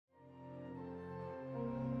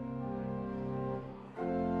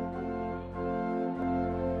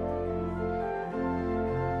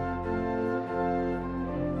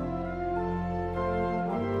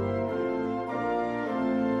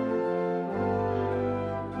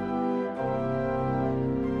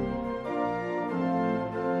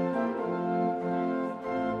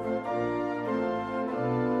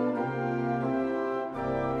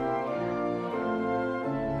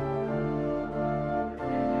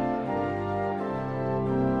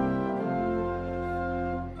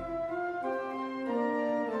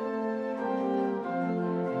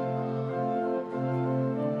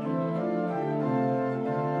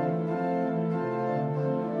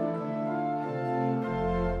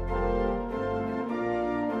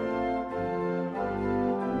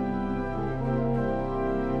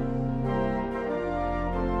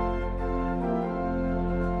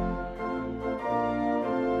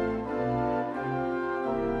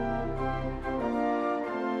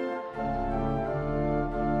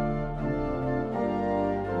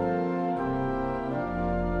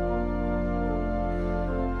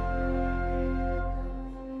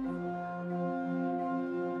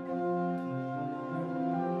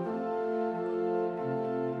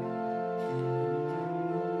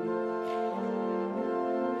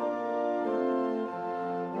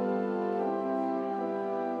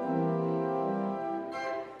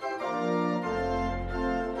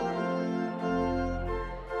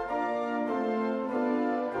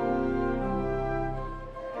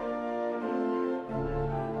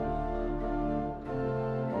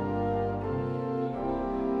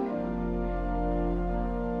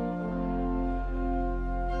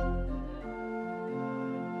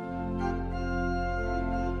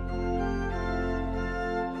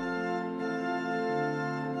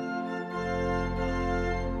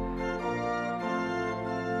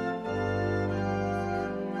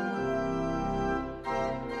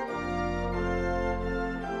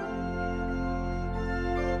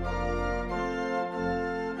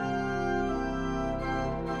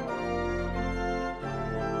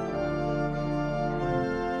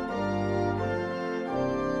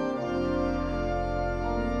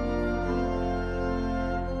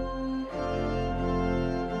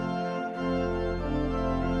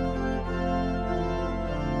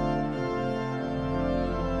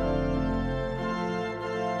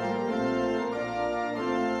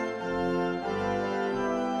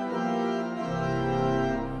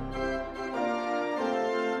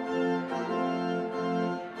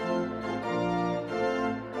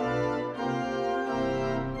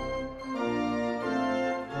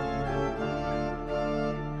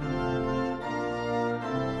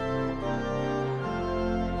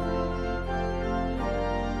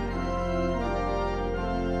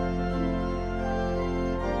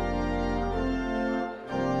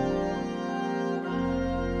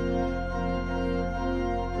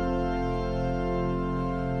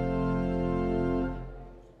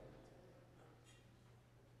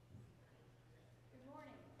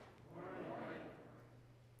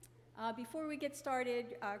Before we get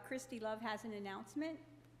started, Christy Love has an announcement.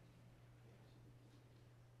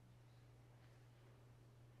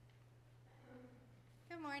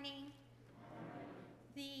 Good morning.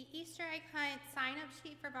 The Easter egg hunt sign-up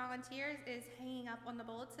sheet for volunteers is hanging up on the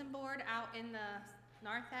bulletin board out in the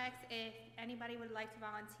narthex. If anybody would like to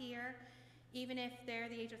volunteer, even if they're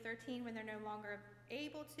the age of 13 when they're no longer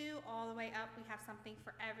able to, all the way up, we have something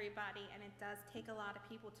for everybody, and it does take a lot of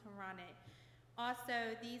people to run it.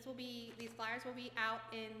 Also, these flyers will be out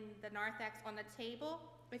in the narthex on the table.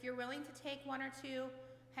 If you're willing to take one or two,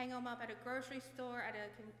 hang them up at a grocery store, at a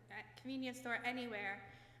convenience store, anywhere,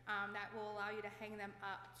 that will allow you to hang them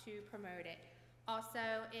up to promote it.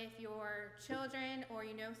 Also, if your children or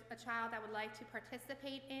you know a child that would like to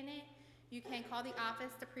participate in it, you can call the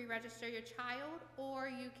office to pre-register your child, or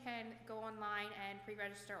you can go online and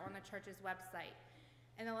pre-register on the church's website.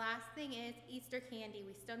 And the last thing is Easter candy.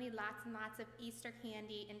 We still need lots and lots of Easter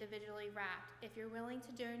candy individually wrapped. If you're willing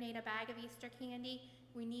to donate a bag of Easter candy,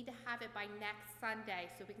 we need to have it by next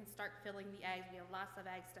Sunday so we can start filling the eggs. We have lots of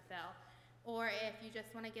eggs to fill. Or if you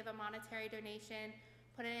just want to give a monetary donation,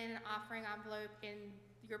 put it in an offering envelope in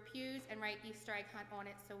your pews and write Easter egg hunt on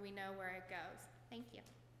it so we know where it goes. Thank you.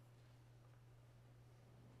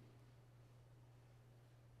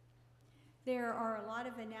 There are a lot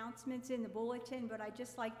of announcements in the bulletin, but I'd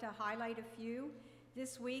just like to highlight a few.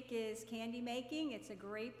 This week is candy making. It's a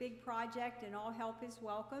great big project and all help is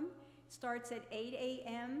welcome. It starts at 8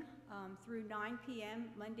 a.m. Through 9 p.m.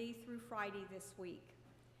 Monday through Friday this week.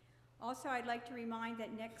 Also, I'd like to remind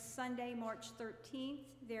that next Sunday, March 13th,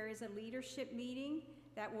 there is a leadership meeting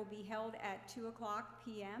that will be held at 2 o'clock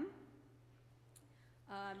p.m.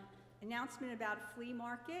 Announcement about a flea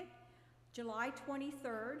market. July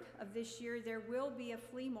 23rd of this year, there will be a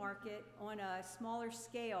flea market on a smaller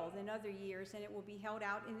scale than other years, and it will be held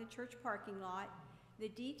out in the church parking lot. The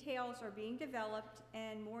details are being developed,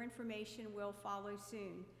 and more information will follow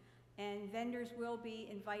soon. And vendors will be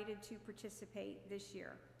invited to participate this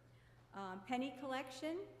year. Penny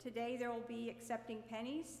collection. Today there will be accepting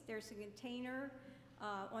pennies. There's a container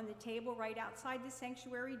on the table right outside the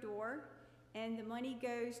sanctuary door. And the money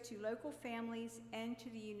goes to local families and to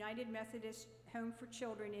the United Methodist Home for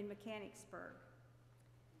Children in Mechanicsburg.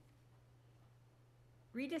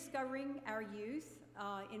 Rediscovering Our Youth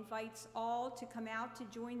invites all to come out to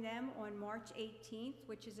join them on March 18th,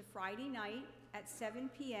 which is a Friday night at 7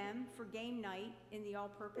 p.m. for game night in the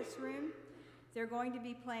all-purpose room. They're going to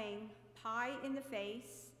be playing Pie in the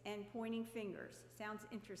Face and Pointing Fingers. Sounds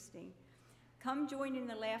interesting. Come join in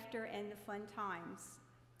the laughter and the fun times.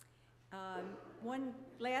 One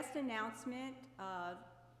last announcement.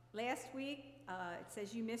 Last week, it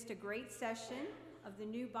says you missed a great session of the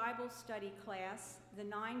new Bible study class, The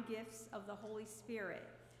 9 Gifts of the Holy Spirit.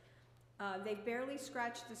 They've barely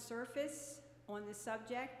scratched the surface on the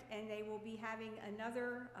subject, and they will be having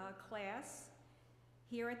another class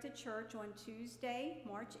here at the church on Tuesday,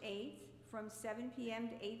 March 8th, from 7 p.m.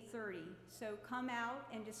 to 8:30. So come out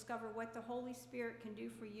and discover what the Holy Spirit can do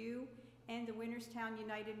for you and the Winterstown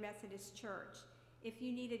United Methodist Church. If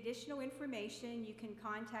you need additional information, you can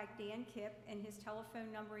contact Dan Kipp, and his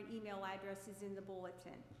telephone number and email address is in the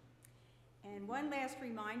bulletin. And one last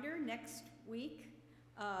reminder, next week,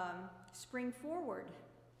 Spring Forward.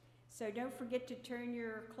 So don't forget to turn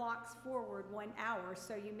your clocks forward 1 hour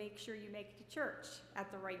so you make sure you make it to church at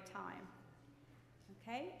the right time.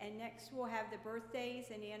 Okay, and next we'll have the birthdays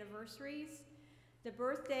and anniversaries. The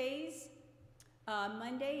birthdays,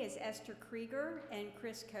 Monday is Esther Krieger and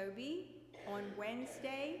Chris Kobe. On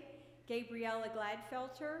Wednesday, Gabriella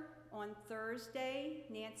Gladfelter. On Thursday,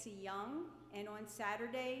 Nancy Young. And on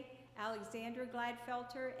Saturday, Alexandra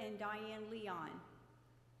Gladfelter and Diane Leon.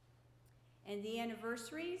 And the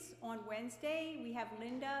anniversaries, on Wednesday, we have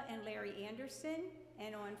Linda and Larry Anderson.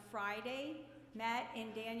 And on Friday, Matt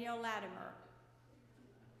and Danielle Latimer.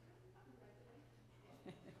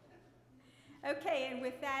 Okay, and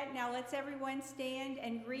with that, now let's everyone stand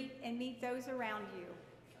and greet and meet those around you.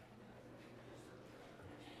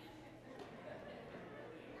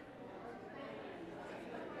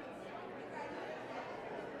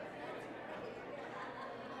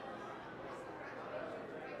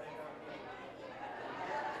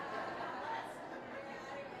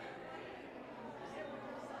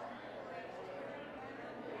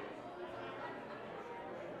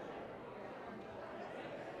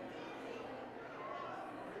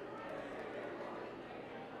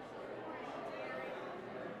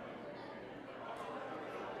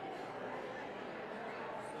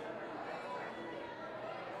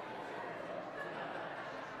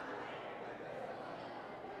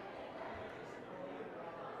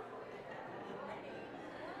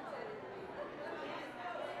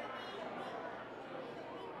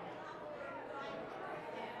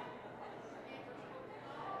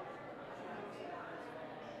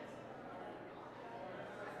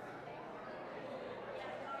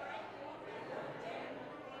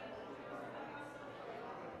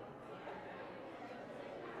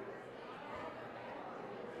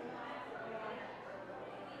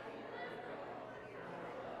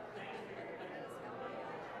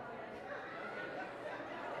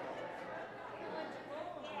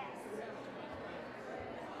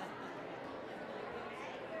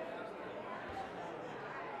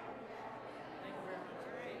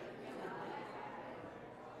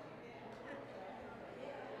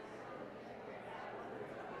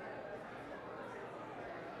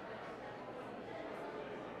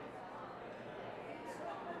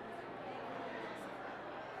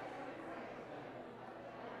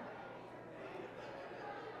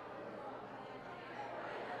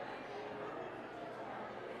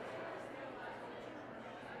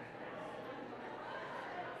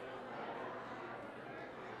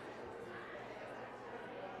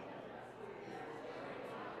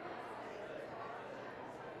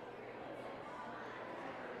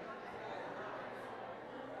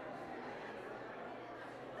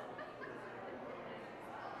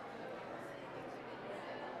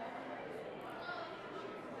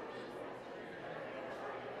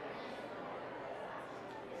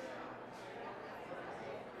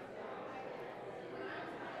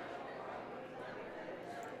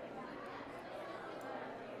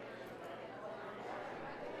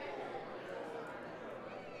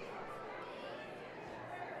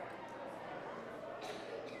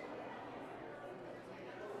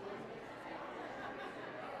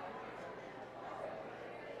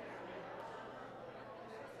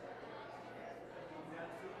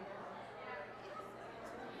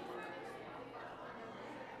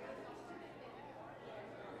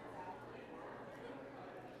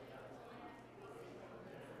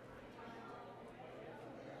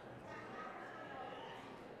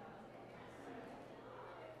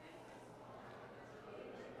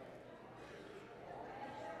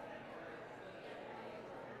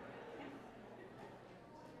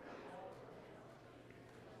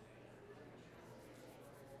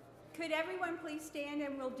 Could everyone please stand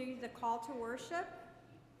and we'll do the call to worship?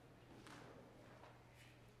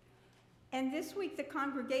 And this week the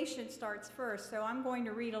congregation starts first, so I'm going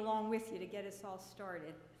to read along with you to get us all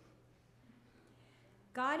started.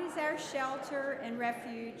 God is our shelter and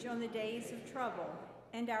refuge on the days of trouble,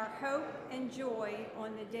 and our hope and joy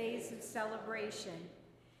on the days of celebration.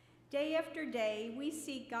 Day after day, we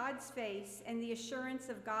seek God's face and the assurance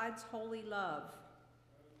of God's holy love.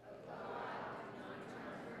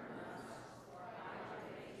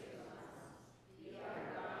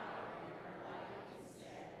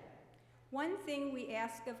 One thing we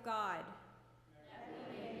ask of God, that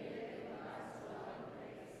we may live in God's dwelling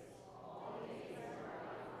place all the days of our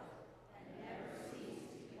life, and never cease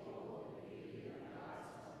to behold the beauty of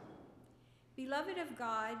God's home. Beloved of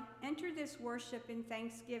God, enter this worship in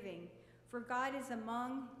thanksgiving, for God is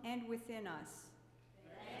among and within us.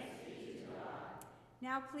 Thanks be to God.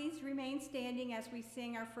 Now please remain standing as we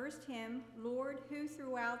sing our first hymn, Lord, Who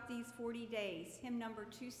Throughout These 40 Days, hymn number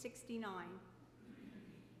 269.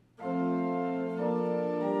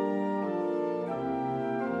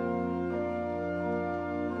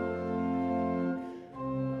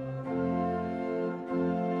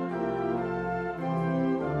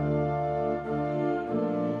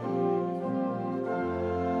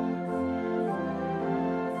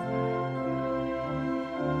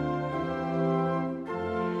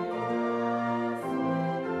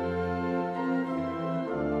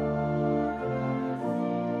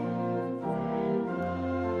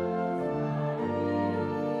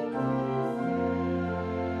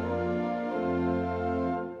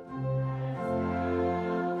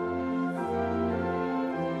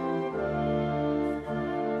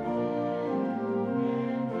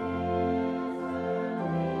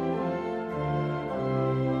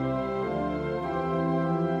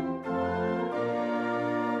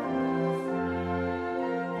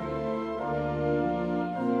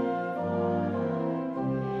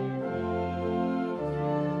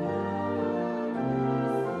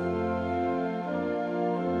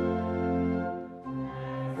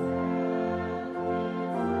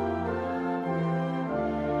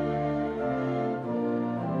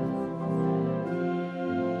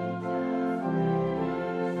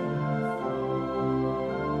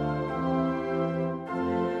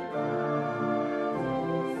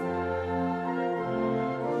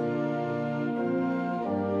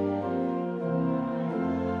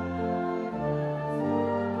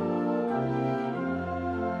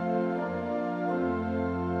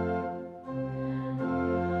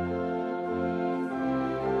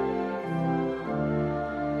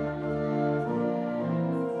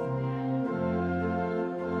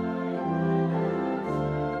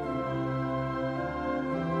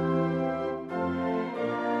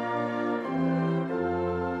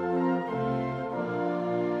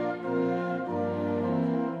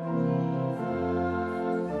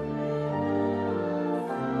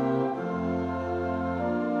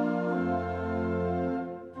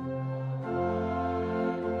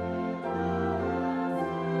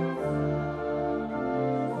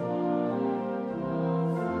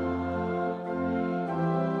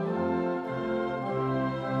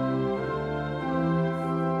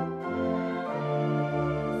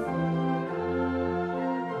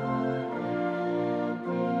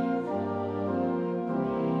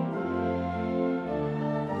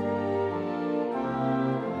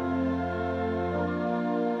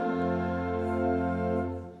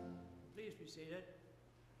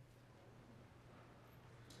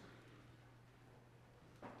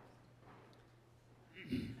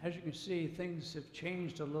 As you can see, things have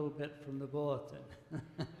changed a little bit from the bulletin.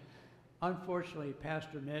 Unfortunately,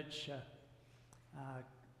 Pastor Mitch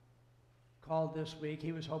called this week.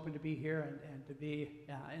 He was hoping to be here and to be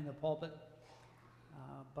in the pulpit,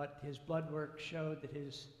 but his blood work showed that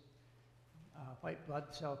his white blood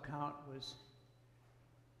cell count was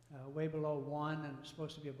way below 1 and was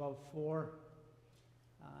supposed to be above 4.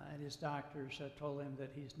 And his doctors told him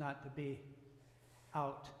that he's not to be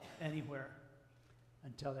out anywhere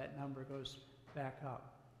until that number goes back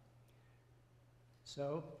up.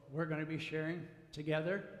 So we're going to be sharing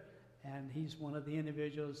together, and he's one of the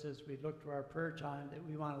individuals as we look to our prayer time that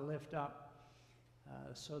we want to lift up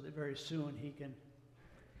so that very soon he can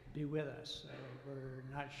be with us. We're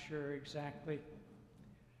not sure exactly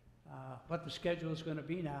what the schedule is going to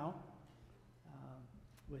be now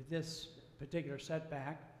with this particular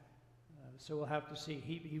setback. So we'll have to see.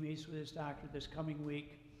 He meets with his doctor this coming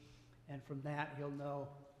week, and from that he'll know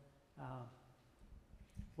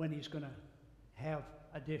when he's going to have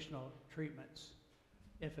additional treatments,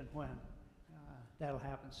 if and when that'll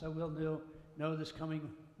happen. So we'll know this coming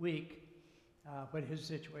week what his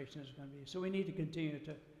situation is going to be. So we need to continue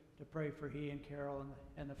to pray for he and Carol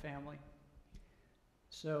and the family.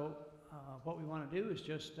 So what we want to do is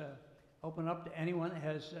just open up to anyone that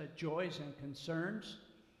has joys and concerns.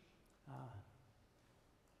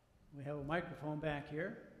 We have a microphone back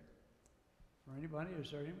here for anybody.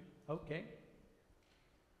 Is there any? Okay.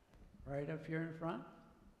 Right up here in front.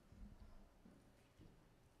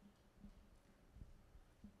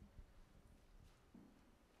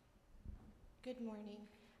 Good morning.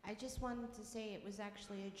 I just wanted to say it was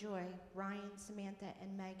actually a joy. Ryan, Samantha,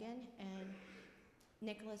 and Megan, and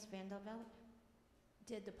Nicholas Vanderveld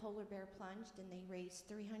did the polar bear plunge, and they raised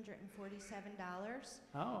 $347.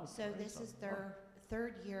 Oh, so this is their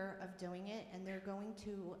third year of doing it, and they're going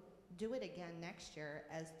to do it again next year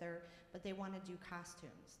but they want to do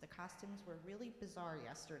costumes. The costumes were really bizarre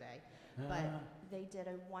yesterday, but they did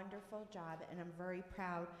a wonderful job, and I'm very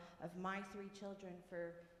proud of my 3 children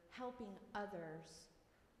for helping others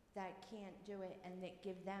that can't do it and that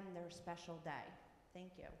give them their special day.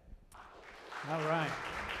 Thank you. All right.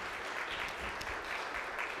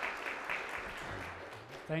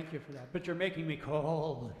 Thank you for that. But you're making me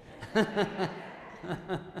cold.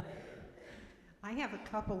 I have a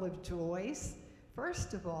couple of joys.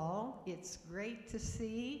 First of all, it's great to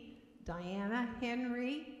see Diana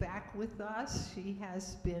Henry back with us. She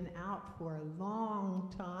has been out for a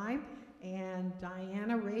long time. And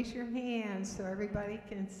Diana, raise your hand so everybody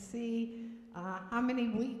can see how many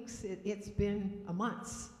weeks it's been.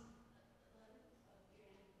 Months.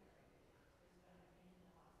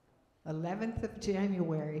 11th of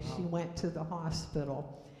January, she went to the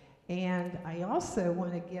hospital. And I also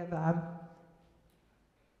want to give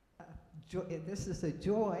this is a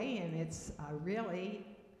joy, and it's really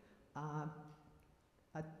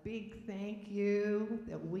a big thank you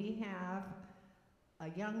that we have a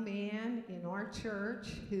young man in our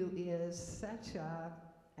church who is such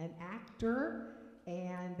an actor,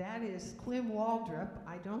 and that is Clem Waldrop.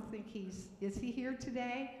 I don't think is he here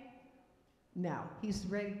today? No, he's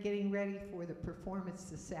getting ready for the performance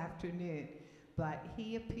this afternoon. But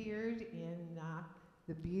he appeared in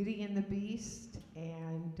The Beauty and the Beast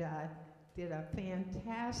and did a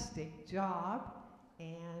fantastic job.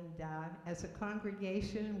 And as a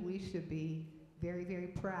congregation, we should be very, very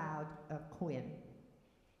proud of Quinn.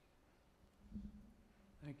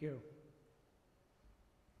 Thank you.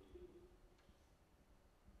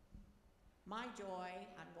 My joy,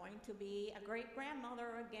 I'm going to be a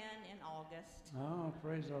great-grandmother again in August. Oh,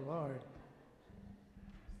 praise the Lord.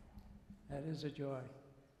 That is a joy.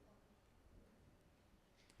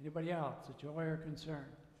 Anybody else, a joy or concern?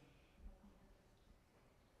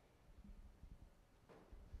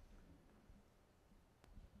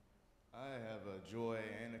 I have a joy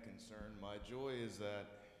and a concern. My joy is that,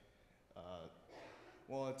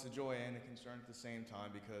 it's a joy and a concern at the same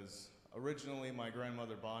time, because originally my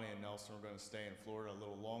grandmother Bonnie and Nelson were going to stay in Florida a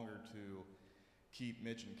little longer to keep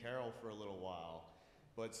Mitch and Carol for a little while.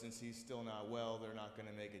 But since he's still not well, they're not going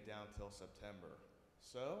to make it down till September.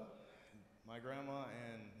 So my grandma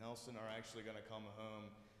and Nelson are actually going to come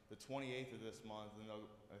home the 28th of this month, and they'll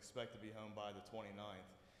expect to be home by the 29th.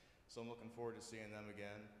 So I'm looking forward to seeing them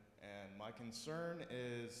again. And my concern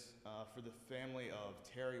is for the family of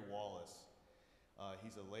Terry Wallace.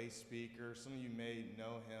 He's a lay speaker. Some of you may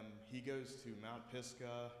know him. He goes to Mount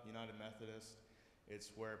Pisgah United Methodist.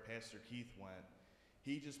 It's where Pastor Keith went.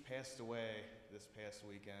 He just passed away this past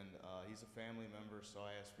weekend. He's a family member, so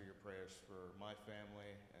I ask for your prayers for my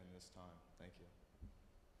family and this time. Thank you.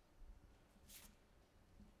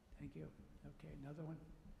 Thank you. Okay, another one.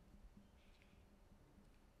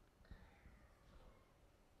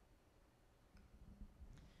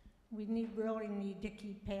 We really need to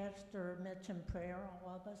keep Pastor Mitch in prayer,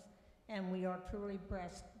 all of us, and we are truly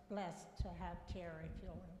blessed to have Terry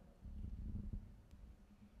filling.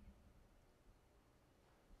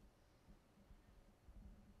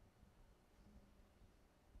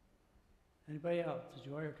 Anybody else, a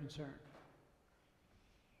joy or concern?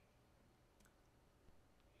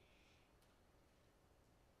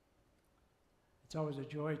 It's always a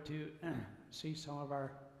joy to see some of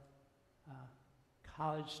our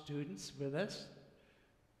college students with us.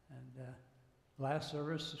 And last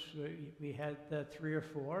service we had 3 or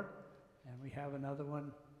 4, and we have another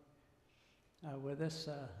one with us,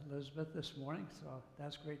 Elizabeth, this morning, so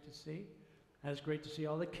that's great to see. It's great to see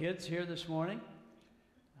all the kids here this morning.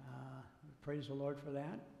 Praise the Lord for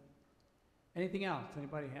that. Anything else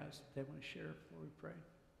anybody has they want to share before we pray?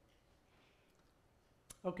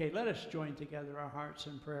 Okay, let us join together our hearts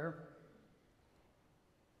in prayer.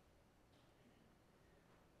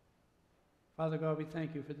 Father God, we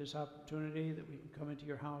thank you for this opportunity that we can come into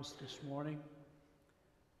your house this morning.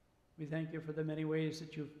 We thank you for the many ways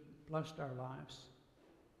that you've blessed our lives,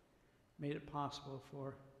 made it possible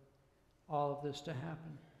for all of this to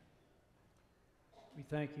happen. We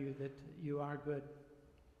thank you that you are good,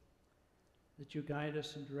 that you guide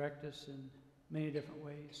us and direct us in many different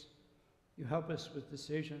ways. You help us with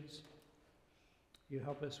decisions. You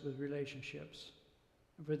help us with relationships.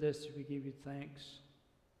 And for this, we give you thanks.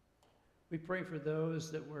 We pray for those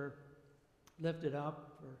that were lifted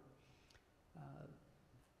up for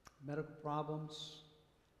medical problems,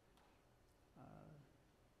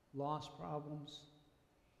 loss problems,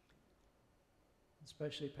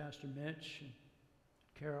 especially Pastor Mitch and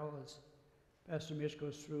Carol, as Pastor Mitch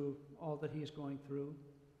goes through all that he's going through.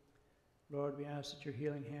 Lord, we ask that your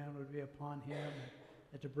healing hand would be upon him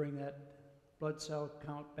and to bring that blood cell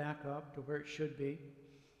count back up to where it should be,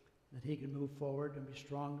 that he can move forward and be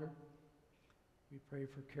stronger. We pray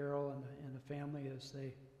for Carol and the family as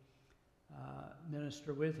they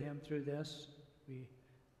minister with him through this. We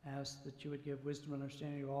ask that you would give wisdom and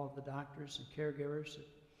understanding to all of the doctors and caregivers, that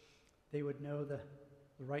they would know the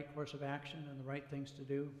right course of action and the right things to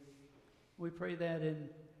do. We pray that in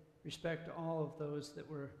respect to all of those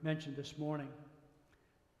that were mentioned this morning,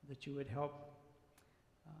 that you would help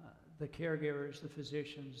the caregivers, the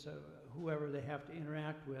physicians, whoever they have to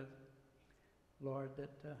interact with, Lord,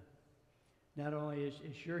 that not only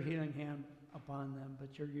is your healing hand upon them,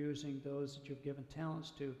 but you're using those that you've given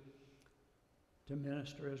talents to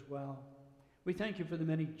minister as well. We thank you for the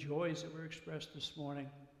many joys that were expressed this morning.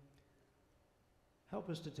 Help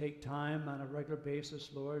us to take time on a regular basis,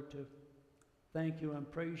 Lord, to thank you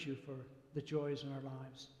and praise you for the joys in our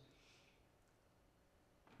lives.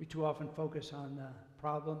 We too often focus on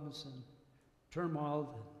problems and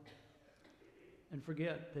turmoil and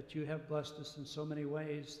forget that you have blessed us in so many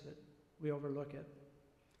ways that we overlook it.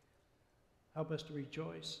 Help us to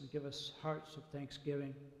rejoice and give us hearts of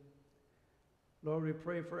thanksgiving. Lord, we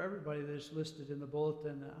pray for everybody that is listed in the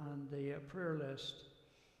bulletin on the prayer list.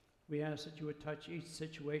 We ask that you would touch each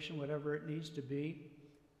situation, whatever it needs to be,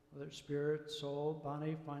 whether it's spirit, soul,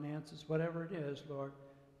 body, finances, whatever it is, Lord,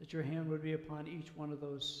 that your hand would be upon each one of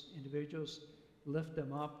those individuals. Lift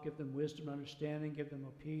them up, give them wisdom, understanding, give them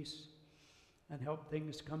a peace, and help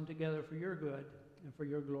things come together for your good and for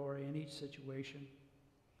your glory in each situation.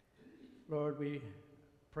 Lord, we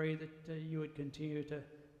pray that you would continue to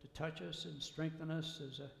touch us and strengthen us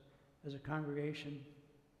as a congregation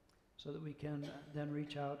so that we can then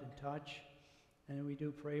reach out and touch. And we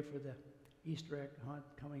do pray for the Easter egg hunt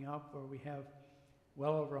coming up, where we have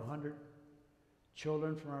well over 100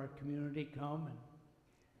 children from our community come,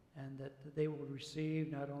 and that they will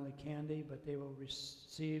receive not only candy, but they will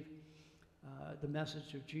receive the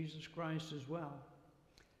message of Jesus Christ as well.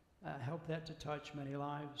 Help that to touch many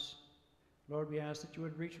lives. Lord, we ask that you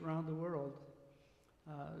would reach around the world,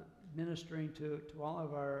 ministering to all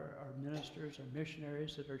of our ministers and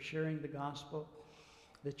missionaries that are sharing the gospel,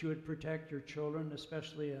 that you would protect your children,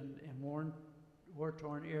 especially in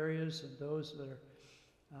war-torn areas, and those that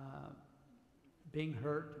are being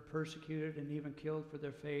hurt, and persecuted, and even killed for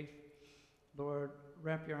their faith. Lord,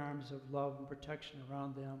 wrap your arms of love and protection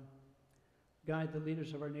around them. Guide the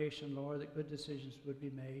leaders of our nation, Lord, that good decisions would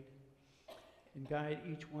be made. And guide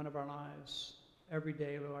each one of our lives every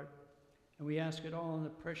day, Lord. And we ask it all in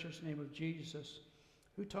the precious name of Jesus,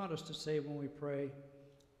 who taught us to say when we pray,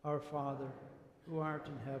 Our Father, who art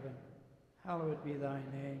in heaven, hallowed be thy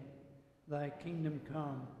name. Thy kingdom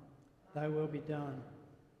come, thy will be done,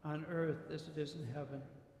 on earth as it is in heaven.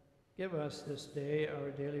 Give us this day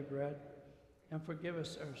our daily bread, and forgive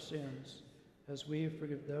us our sins, as we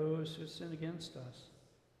forgive those who sin against us.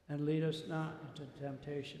 And lead us not into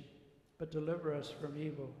temptation, but deliver us from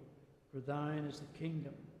evil. For thine is the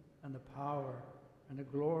kingdom, and the power, and the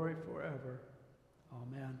glory forever.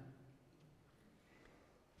 Amen.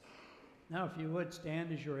 Now, if you would,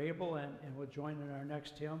 stand as you're able, and we'll join in our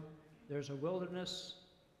next hymn. There's a wideness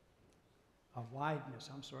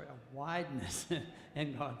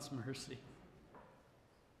in God's mercy.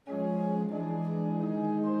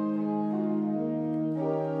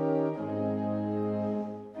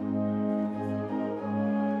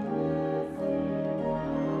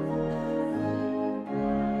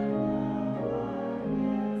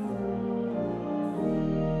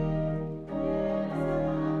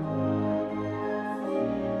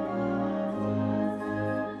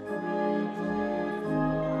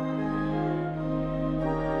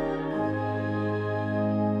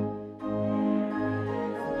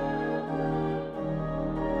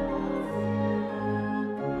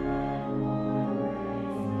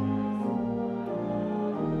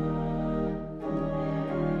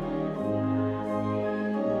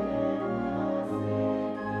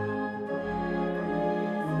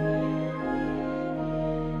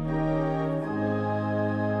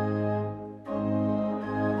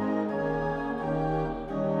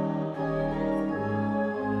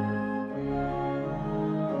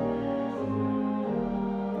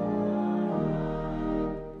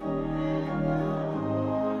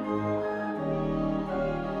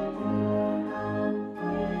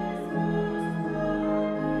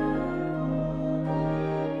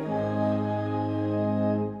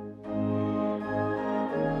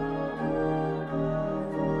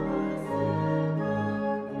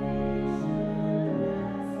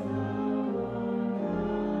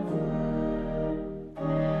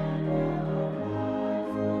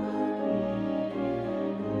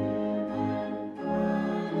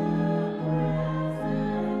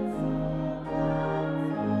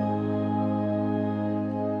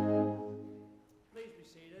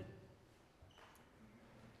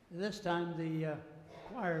 this time, the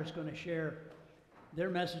choir is going to share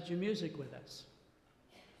their message and music with us.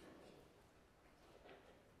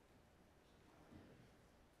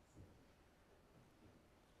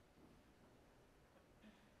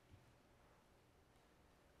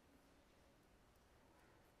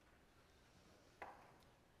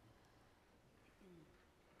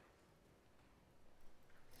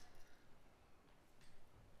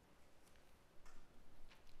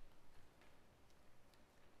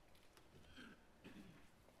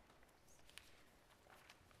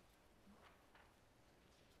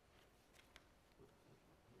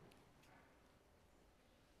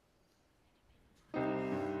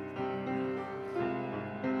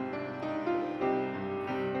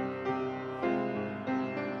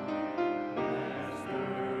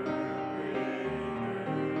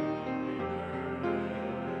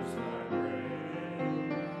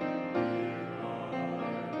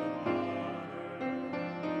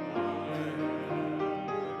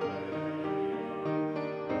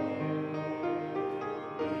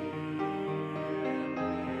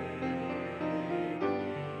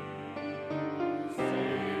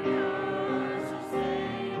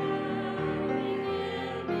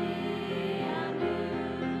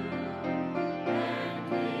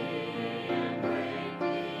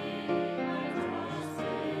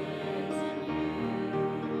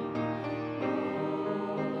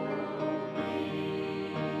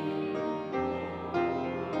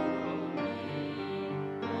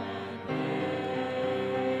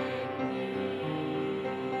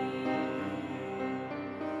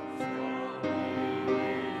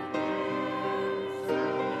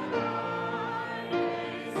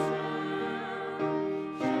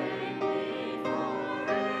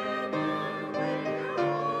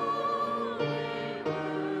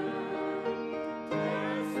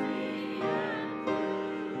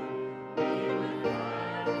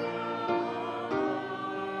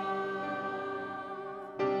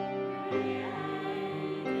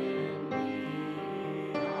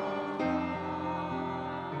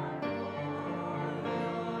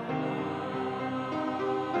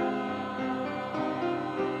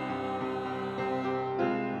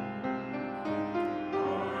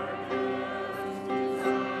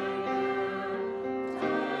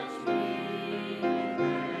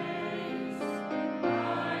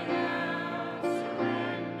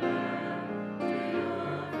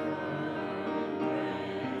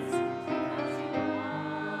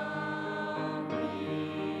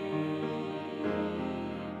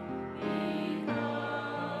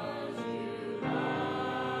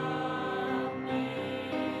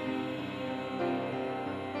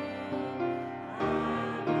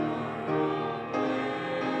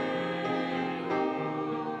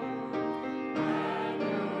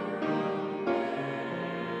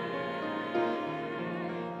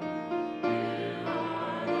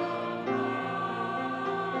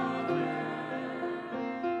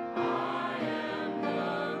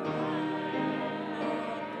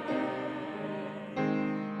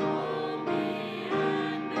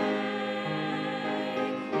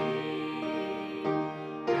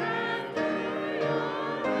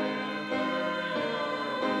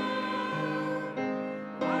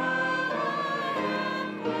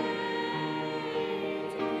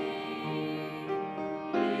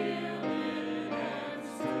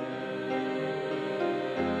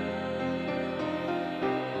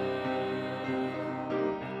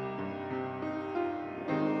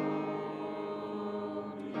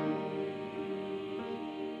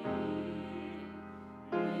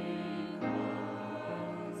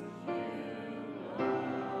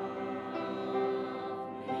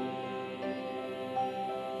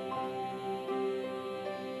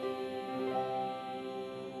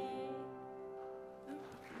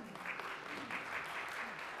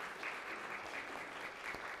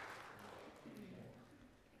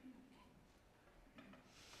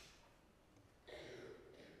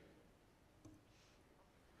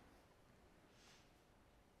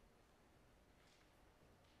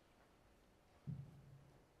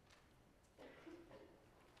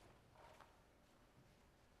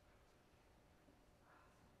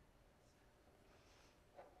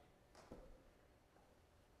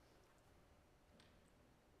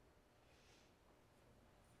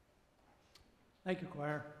 Thank you,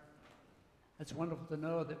 choir. It's wonderful to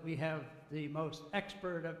know that we have the most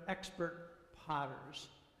expert of expert potters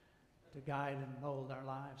to guide and mold our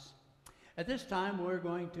lives. At this time, we're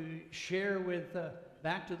going to share with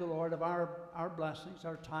back to the Lord of our blessings,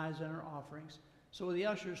 our tithes, and our offerings. So will the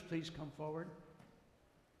ushers please come forward?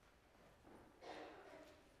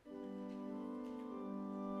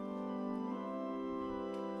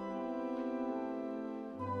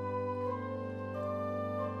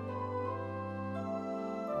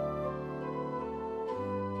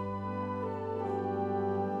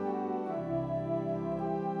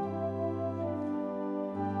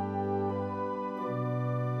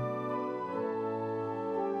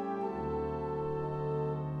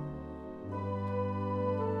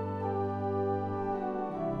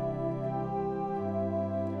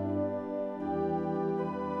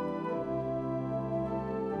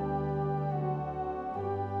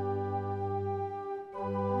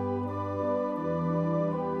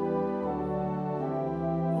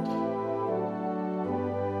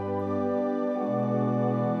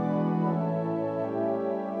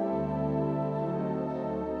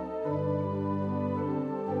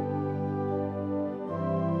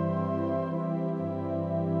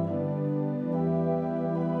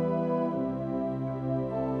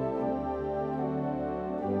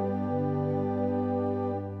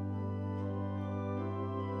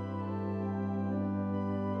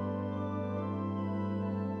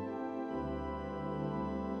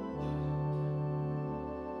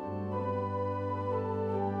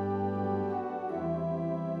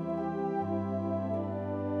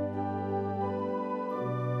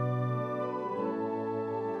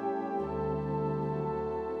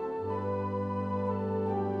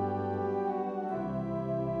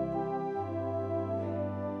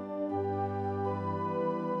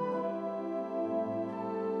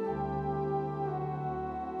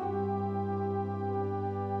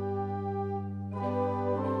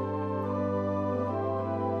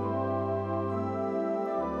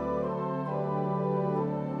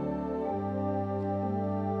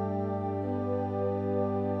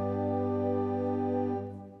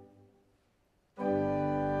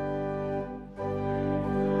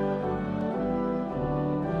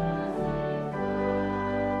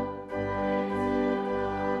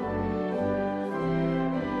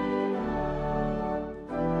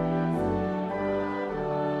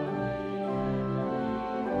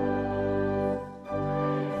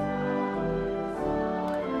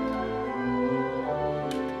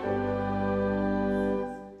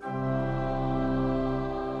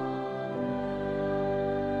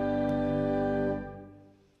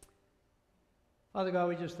 Father God,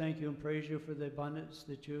 we just thank you and praise you for the abundance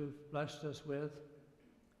that you've blessed us with.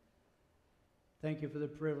 Thank you for the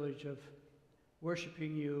privilege of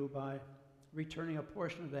worshiping you by returning a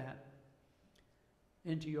portion of that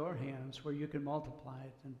into your hands where you can multiply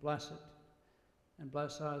it and bless it and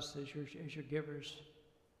bless us as your givers,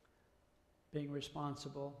 being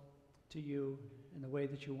responsible to you in the way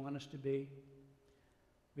that you want us to be.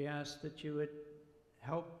 We ask that you would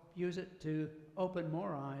help use it to open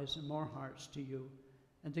more eyes and more hearts to you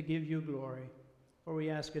and to give you glory. For we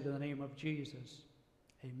ask it in the name of Jesus.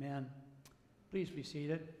 Amen. Please be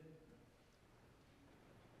seated.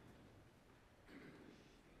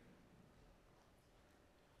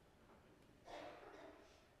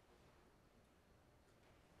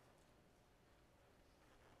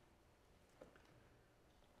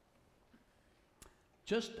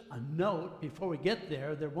 Just a note before we get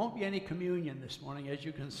there, there won't be any communion this morning. As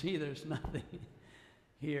you can see, there's nothing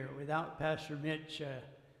here. Without Pastor Mitch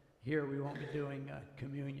here, we won't be doing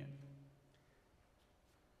communion.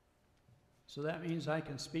 So that means I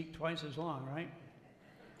can speak twice as long, right?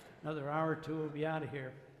 Another hour or two, we'll be out of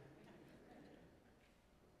here.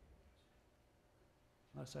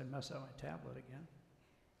 Unless I mess up my tablet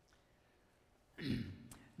again.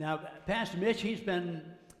 Now, Pastor Mitch, he's been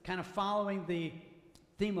kind of following the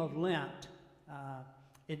theme of Lent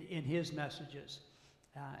in his messages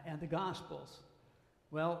and the Gospels.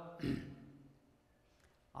 Well,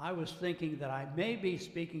 I was thinking that I may be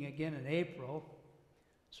speaking again in April,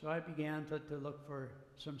 so I began to look for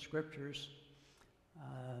some scriptures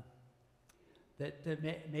that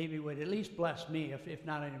maybe would at least bless me, if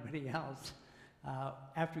not anybody else,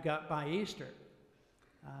 after we got by Easter.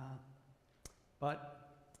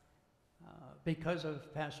 But because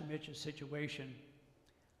of Pastor Mitch's situation,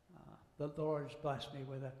 the Lord's blessed me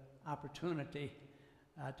with an opportunity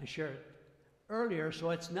to share it earlier.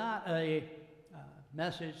 So it's not a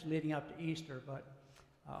message leading up to Easter, but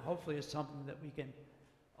hopefully it's something that we can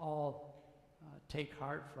all take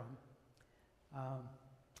heart from.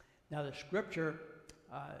 Now the scripture,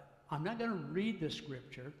 I'm not going to read the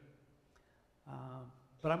scripture,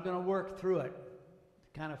 but I'm going to work through it,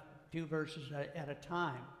 kind of 2 verses at a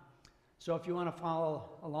time. So if you want to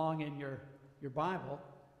follow along in your Bible,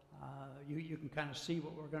 you can kind of see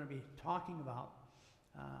what we're going to be talking about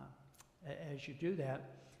as you do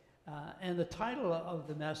that. And the title of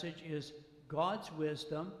the message is God's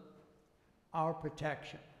Wisdom, Our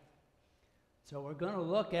Protection. So we're going to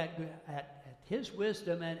look at His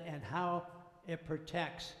wisdom and how it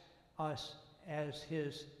protects us as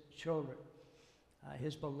His children,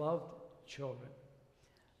 His beloved children.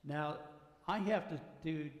 Now, I have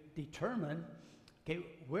to determine, okay,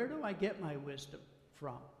 where do I get my wisdom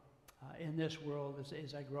from in this world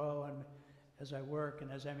as I grow and as I work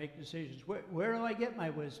and as I make decisions? Where do I get my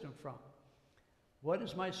wisdom from? What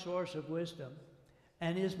is my source of wisdom?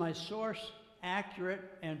 And is my source accurate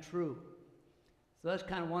and true? So that's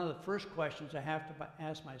kind of one of the first questions I have to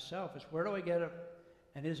ask myself is, where do I get it,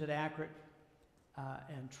 and is it accurate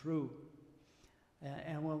and true?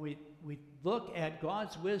 And when we look at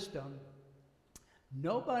God's wisdom,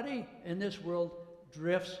 nobody in this world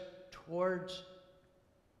drifts towards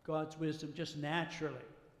God's wisdom just naturally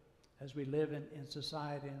as we live in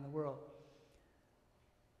society and in the world.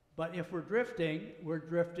 But if we're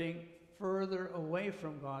drifting further away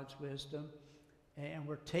from God's wisdom, and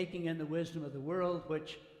we're taking in the wisdom of the world,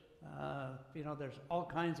 which, there's all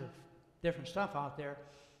kinds of different stuff out there,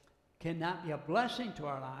 cannot be a blessing to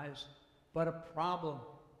our lives, but a problem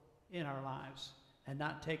in our lives, and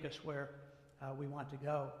not take us where we want to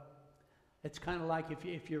go. It's kind of like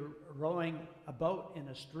if you're rowing a boat in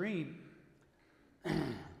a stream,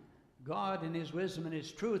 God in His wisdom and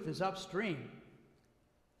His truth is upstream.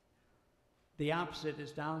 The opposite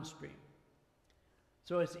is downstream.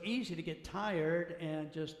 So it's easy to get tired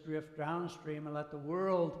and just drift downstream and let the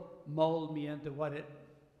world mold me into what it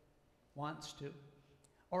wants to.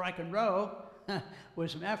 Or I can row with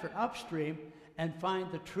some effort upstream and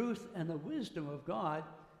find the truth and the wisdom of God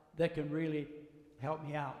that can really help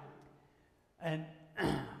me out. And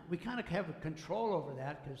we kind of have a control over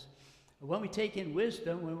that, because when we take in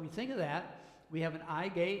wisdom, when we think of that, we have an eye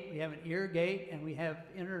gate, we have an ear gate, and we have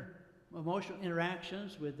emotional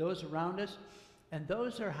interactions with those around us. And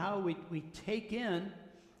those are how we take in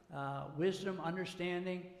wisdom,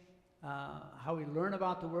 understanding, how we learn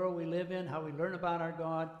about the world we live in, how we learn about our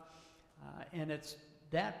God. And it's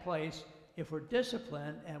that place, if we're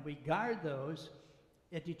disciplined and we guard those,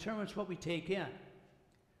 it determines what we take in.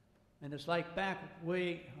 And it's like back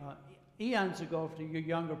way eons ago for you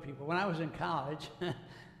younger people, when I was in college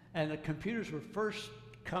and the computers were first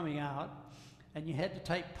coming out, and you had to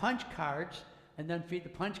type punch cards, and then feed the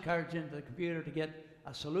punch cards into the computer to get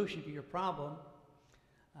a solution to your problem.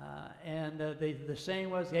 The saying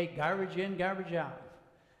was, hey, garbage in, garbage out.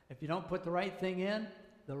 If you don't put the right thing in,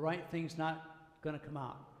 the right thing's not going to come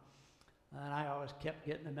out. And I always kept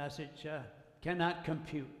getting the message, cannot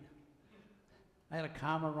compute. I had a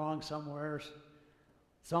comma wrong somewhere,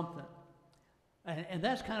 something. And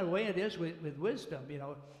that's kind of the way it is with wisdom. You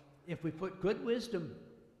know, if we put good wisdom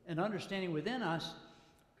and understanding within us,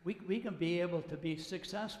 we can be able to be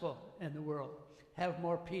successful in the world, have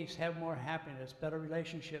more peace, have more happiness, better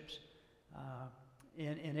relationships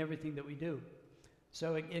in everything that we do.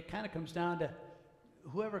 So it kind of comes down to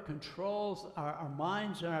whoever controls our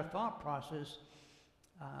minds and our thought process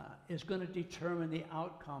is going to determine the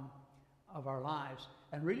outcome of our lives.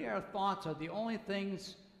 And really our thoughts are the only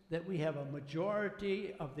things that we have a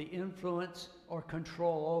majority of the influence or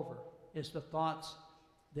control over, is the thoughts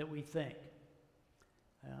that we think.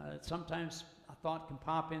 Sometimes a thought can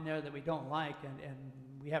pop in there that we don't like, and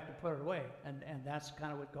we have to put it away. And that's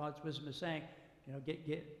kind of what God's wisdom is saying. You know,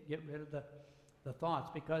 get rid of the thoughts,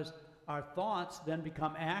 because our thoughts then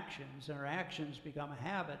become actions, and our actions become a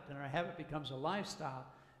habit, and our habit becomes a lifestyle,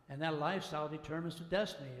 and that lifestyle determines the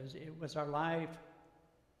destiny. Was our life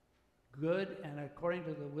good and according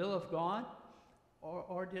to the will of God,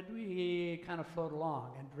 or did we kind of float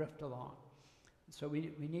along and drift along? So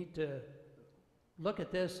we need to look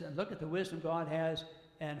at this and look at the wisdom God has,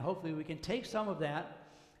 and hopefully we can take some of that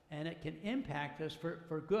and it can impact us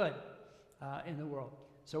for good in the world.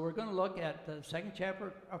 So we're going to look at the second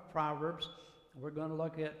chapter of Proverbs. We're going to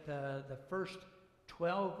look at the first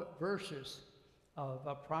 12 verses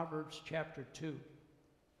of Proverbs chapter 2.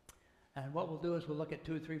 And what we'll do is we'll look at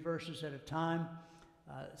 2 or 3 verses at a time,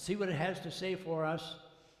 see what it has to say for us,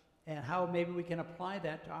 and how maybe we can apply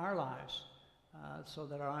that to our lives so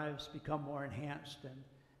that our lives become more enhanced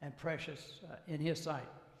and precious in His sight.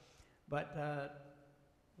 But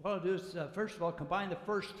what I'll do is, first of all, combine the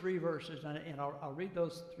first 3 verses, and I'll read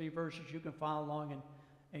those 3 verses. You can follow along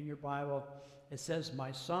in your Bible. It says,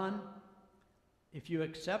 "My son, if you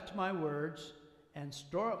accept my words and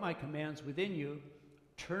store up my commands within you,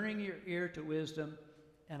 turning your ear to wisdom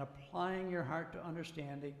and applying your heart to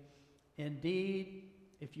understanding, indeed,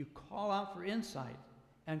 if you call out for insight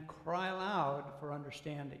and cry aloud for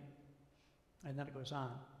understanding." And then it goes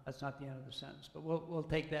on. That's not the end of the sentence, but we'll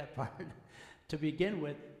take that part to begin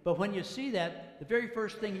with. But when you see that, the very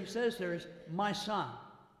first thing he says there is, my son,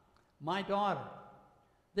 my daughter.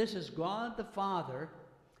 This is God the Father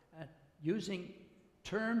using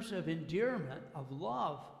terms of endearment, of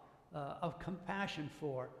love, of compassion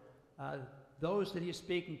for those that he's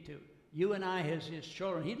speaking to. You and I as his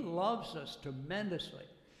children. He loves us tremendously.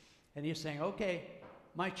 And he's saying, okay,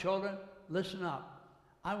 my children, listen up.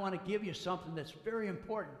 I want to give you something that's very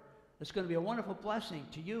important. It's going to be a wonderful blessing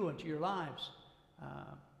to you and to your lives.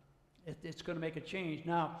 It's going to make a change.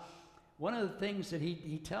 Now, one of the things that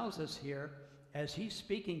he tells us here, as he's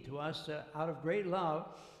speaking to us out of great love,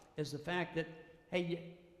 is the fact that,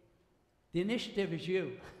 hey, the initiative is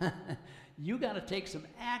you. You got to take some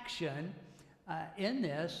action in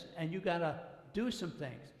this, and you got to do some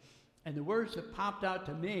things. And the words that popped out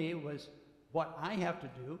to me was what I have to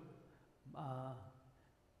do.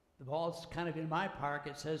 The ball's kind of in my park.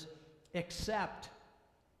 It says, accept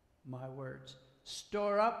my words.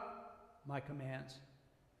 Store up my commands.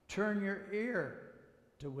 Turn your ear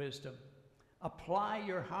to wisdom. Apply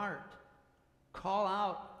your heart. Call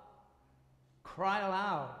out. Cry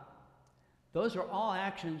aloud. Those are all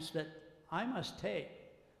actions that I must take.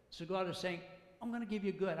 So God is saying, I'm going to give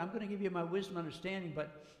you good. I'm going to give you my wisdom and understanding,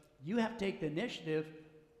 but you have to take the initiative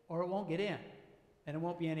or it won't get in. And it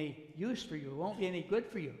won't be any use for you. It won't be any good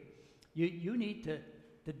for you. You need to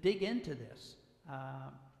dig into this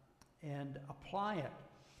and apply it.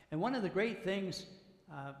 And one of the great things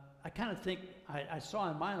I kind of think I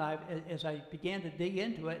saw in my life as I began to dig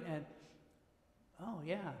into it, and oh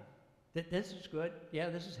yeah, this is good. Yeah,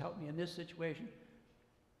 this has helped me in this situation.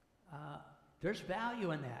 There's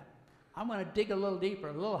value in that. I'm going to dig a little deeper,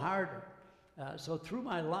 a little harder. So through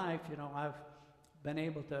my life, you know, I've been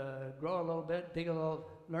able to grow a little bit,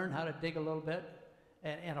 learn how to dig a little bit,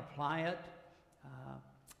 and apply it,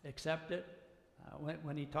 accept it.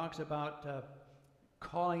 When he talks about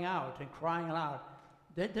calling out and crying aloud,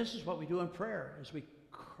 this is what we do in prayer, is we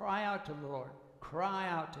cry out to the Lord, cry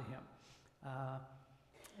out to Him.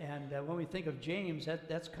 And when we think of James,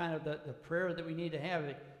 that's kind of the prayer that we need to have.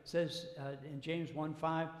 It says in James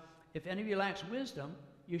 1:5, if any of you lacks wisdom,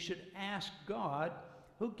 you should ask God,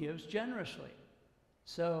 who gives generously.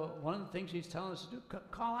 So one of the things he's telling us to do,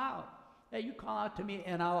 call out. Hey, you call out to me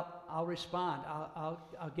and I'll respond.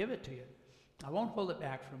 I'll give it to you. I won't hold it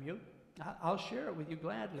back from you. I'll share it with you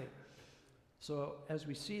gladly. So as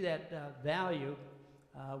we see that value,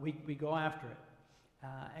 we go after it.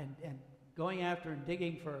 And going after and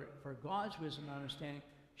digging for God's wisdom and understanding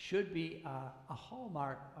should be a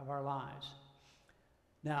hallmark of our lives.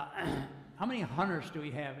 Now, how many hunters do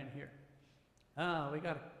we have in here? Oh, we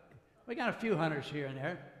got a few hunters here and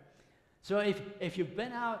there. So if you've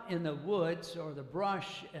been out in the woods or the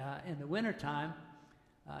brush in the wintertime,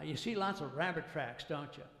 you see lots of rabbit tracks,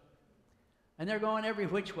 don't you? And they're going every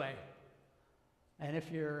which way. And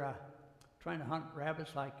if you're trying to hunt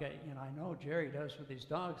rabbits like, I know Jerry does with his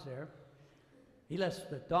dogs there, he lets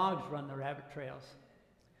the dogs run the rabbit trails.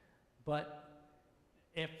 But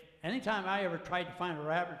if anytime I ever tried to find a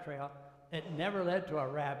rabbit trail, it never led to a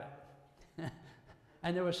rabbit.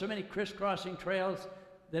 And there were so many crisscrossing trails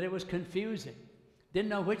that it was confusing. Didn't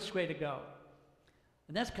know which way to go.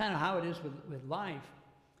 And that's kind of how it is with life.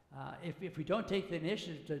 If we don't take the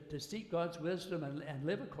initiative to seek God's wisdom and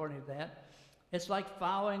live according to that, it's like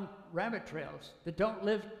following rabbit trails that don't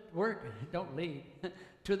lead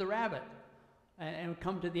to the rabbit and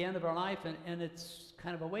come to the end of our life, and it's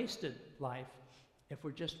kind of a wasted life if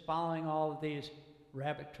we're just following all of these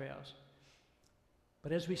rabbit trails.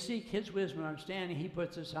 But as we seek His wisdom and understanding, He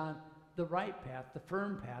puts us on the right path, the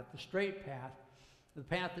firm path, the straight path, the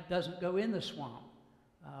path that doesn't go in the swamp,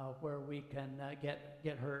 where we can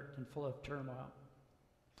get hurt and full of turmoil.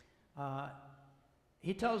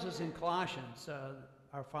 He tells us in Colossians,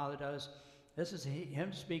 our Father does, this is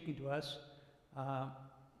Him speaking to us,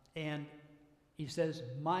 and He says,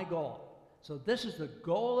 my goal. So this is the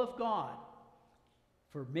goal of God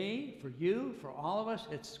for me, for you, for all of us.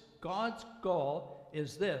 It's God's goal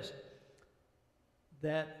is this,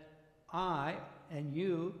 that I and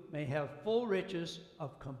you may have full riches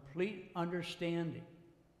of complete understanding,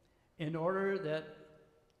 in order that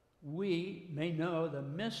we may know the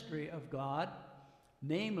mystery of God,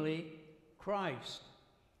 namely Christ.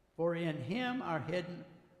 For in Him are hidden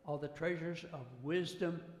all the treasures of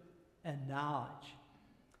wisdom and knowledge.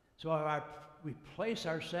 So we place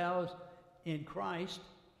ourselves in Christ.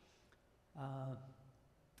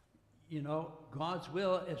 God's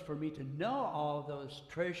will is for me to know all of those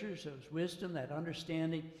treasures, those wisdom, that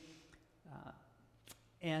understanding.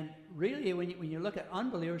 And really, when you look at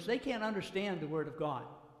unbelievers, they can't understand the Word of God.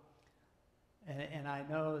 And I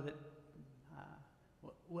know that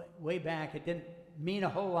way back, it didn't mean a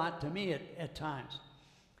whole lot to me at times.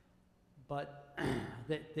 But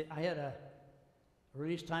I had a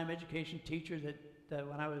release time education teacher that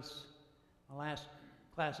when I was, the last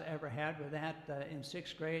class I ever had with that in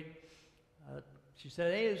 6th grade, she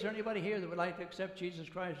said, hey, is there anybody here that would like to accept Jesus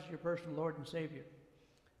Christ as your personal Lord and Savior?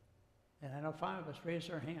 And I know 5 of us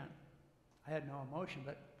raised our hand. I had no emotion,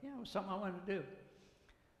 but it was something I wanted to do.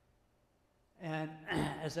 And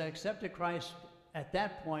as I accepted Christ at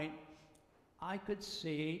that point, I could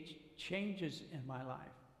see changes in my life.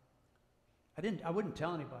 I wouldn't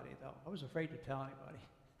tell anybody, though. I was afraid to tell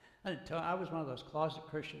anybody. I was one of those closet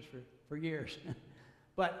Christians for years.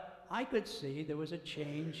 But I could see there was a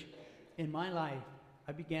change in my life.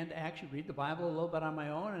 I began to actually read the Bible a little bit on my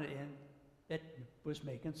own, and it was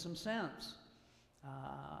making some sense.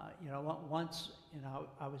 Once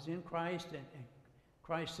I was in Christ, and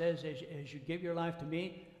Christ says, as you give your life to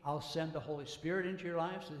me, I'll send the Holy Spirit into your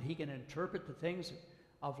life so that He can interpret the things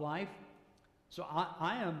of life. So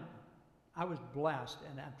I was blessed,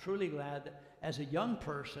 and I'm truly glad that as a young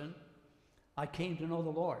person, I came to know the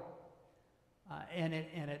Lord. And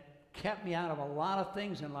it kept me out of a lot of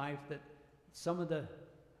things in life that some of the,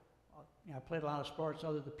 I played a lot of sports,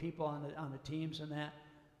 other the people on the teams and that,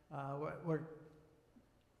 where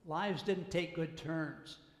lives didn't take good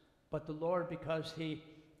turns. But the Lord, because He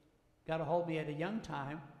got a hold of me at a young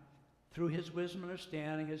time, through His wisdom and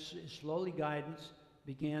understanding, His slowly guidance,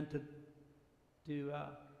 began to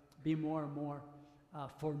be more and more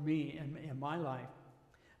for me in my life.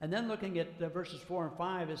 And then looking at verses 4 and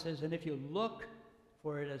 5, it says, and if you look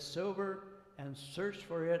for it as silver and search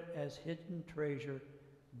for it as hidden treasure,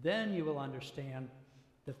 then you will understand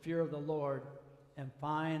the fear of the Lord and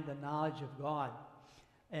find the knowledge of God.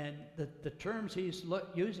 And the terms he's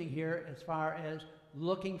using here as far as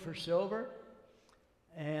looking for silver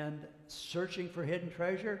and searching for hidden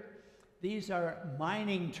treasure, these are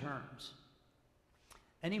mining terms.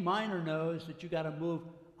 Any miner knows that you got to move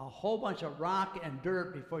a whole bunch of rock and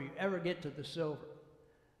dirt before you ever get to the silver.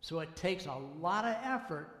 So it takes a lot of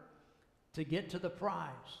effort to get to the prize.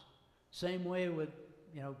 Same way with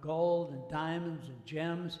gold and diamonds and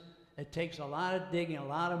gems. It takes a lot of digging, a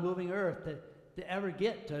lot of moving earth to ever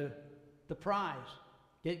get to the prize,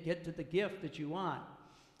 get to the gift that you want.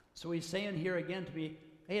 So he's saying here again to me,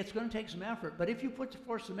 hey, it's going to take some effort, but if you put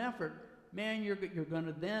forth some effort, man, you're going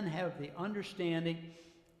to then have the understanding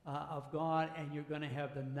of God, and you're going to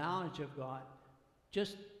have the knowledge of God.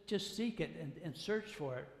 Just seek it and search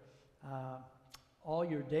for it all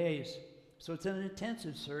your days. So it's an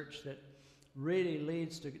intensive search that really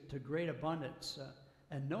leads to great abundance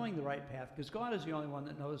and knowing the right path, because God is the only one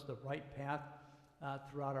that knows the right path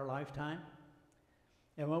throughout our lifetime.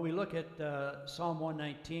 And when we look at Psalm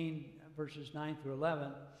 119, verses 9 through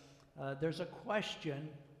 11, there's a question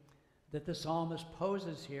that the psalmist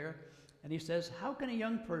poses here, and he says, how can a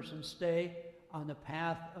young person stay on the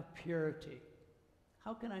path of purity?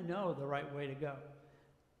 How can I know the right way to go?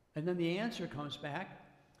 And then the answer comes back,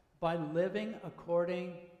 by living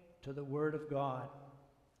according to the word of God.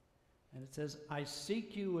 And it says, I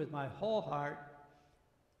seek you with my whole heart.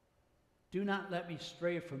 Do not let me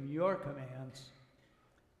stray from your commands.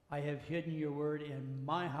 I have hidden your word in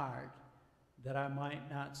my heart, that I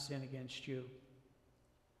might not sin against you.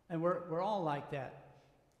 And we're all like that.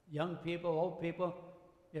 Young people, old people,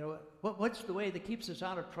 you know, what's the way that keeps us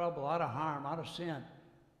out of trouble, out of harm, out of sin?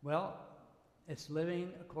 Well, it's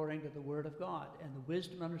living according to the word of God. And the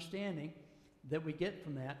wisdom and understanding that we get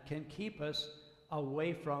from that can keep us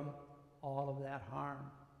away from all of that harm.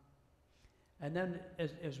 And then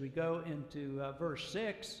as we go into verse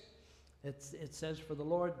 6, it says, for the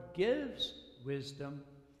Lord gives wisdom,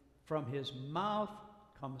 from his mouth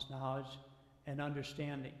comes knowledge and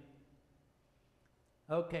understanding.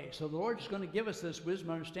 Okay, so the Lord's going to give us this wisdom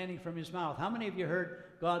and understanding from his mouth. How many of you heard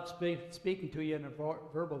God speaking to you in a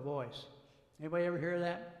verbal voice? Anybody ever hear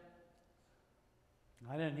that?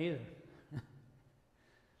 I didn't either.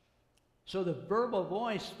 So the verbal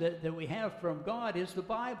voice that we have from God is the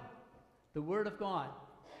Bible, the Word of God.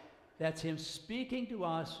 That's him speaking to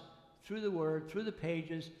us through the Word, through the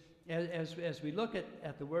pages. As we look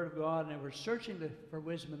at the Word of God and we're searching for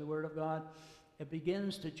wisdom in the Word of God, it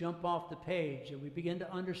begins to jump off the page, and we begin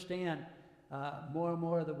to understand more and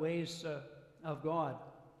more of the ways of God.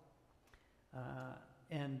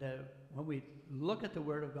 When we look at the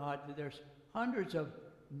Word of God, there's hundreds of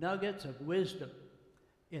nuggets of wisdom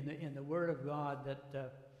in the Word of God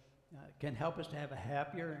that can help us to have a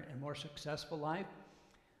happier and more successful life.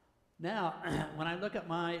 Now, when I look at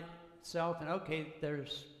myself, and okay,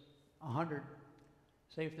 there's 100,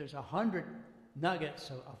 say if there's 100 nuggets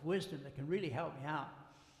of wisdom that can really help me out,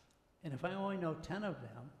 and if I only know 10 of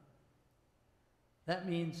them, that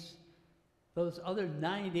means those other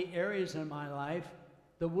 90 areas in my life,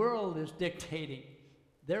 the world is dictating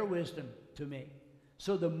their wisdom to me.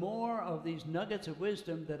 So the more of these nuggets of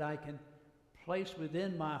wisdom that I can place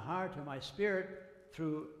within my heart and my spirit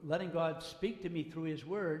through letting God speak to me through his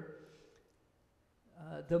word,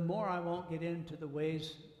 the more I won't get into the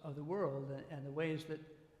ways of the world and the ways that,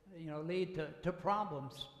 you know, lead to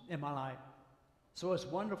problems in my life. So it's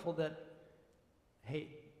wonderful that, hey,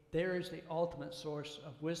 there is the ultimate source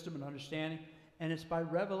of wisdom and understanding, and it's by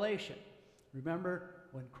revelation. Remember,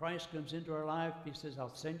 when Christ comes into our life, he says,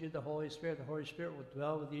 I'll send you the Holy Spirit. The Holy Spirit will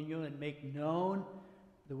dwell within you and make known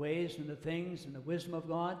the ways and the things and the wisdom of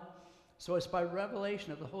God. So it's by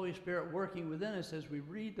revelation of the Holy Spirit working within us as we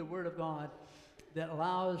read the Word of God that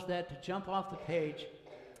allows that to jump off the page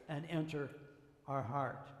and enter our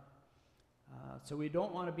heart. So we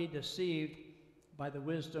don't want to be deceived by the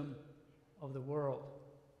wisdom of the world.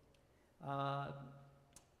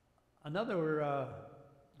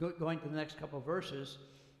 Going to the next couple of verses,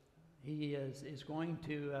 he is going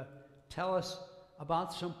to tell us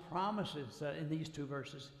about some promises in these two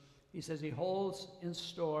verses. He says he holds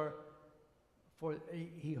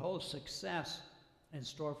success in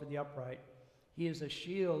store for the upright. He is a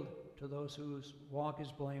shield to those whose walk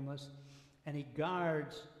is blameless, and he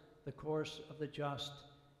guards the course of the just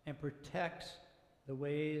and protects the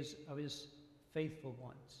ways of his faithful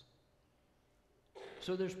ones.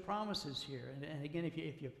 So there's promises here, and again,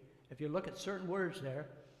 if you look at certain words there,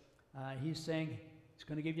 he's saying he's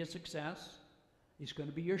going to give you success, he's going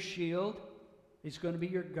to be your shield, he's going to be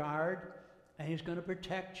your guard, and he's going to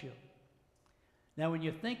protect you. Now, when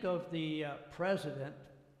you think of the president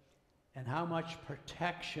and how much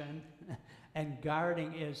protection and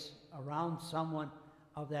guarding is around someone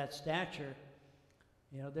of that stature,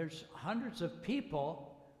 you know, there's hundreds of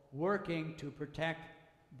people working to protect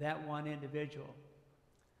that one individual.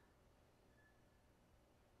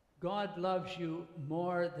 God loves you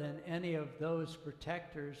more than any of those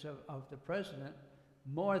protectors of the president,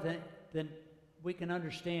 more than we can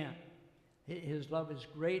understand. His love is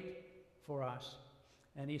great for us.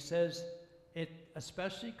 And he says it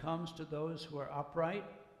especially comes to those who are upright,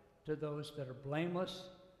 to those that are blameless,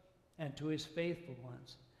 and to his faithful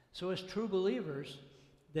ones. So as true believers,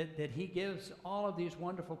 that he gives all of these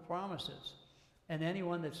wonderful promises. And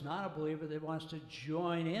anyone that's not a believer that wants to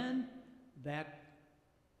join in, that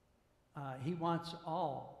he wants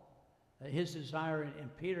all. His desire,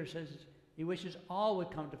 and Peter says, he wishes all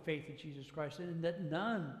would come to faith in Jesus Christ and that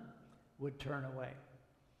none would turn away.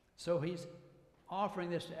 So he's offering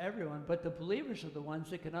this to everyone, but the believers are the ones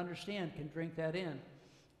that can understand, can drink that in.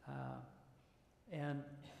 And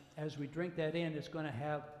as we drink that in, it's going to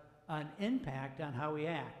have an impact on how we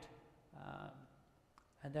act.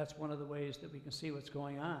 And that's one of the ways that we can see what's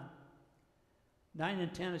going on. 9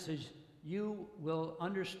 and 10, it says, you will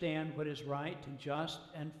understand what is right and just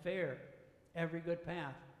and fair, every good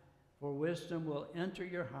path. For wisdom will enter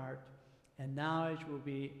your heart, and knowledge will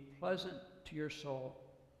be pleasant to your soul.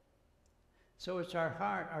 So it's our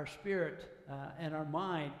heart, our spirit, and our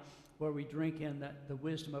mind where we drink in the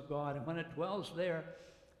wisdom of God. And when it dwells there,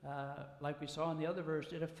 like we saw in the other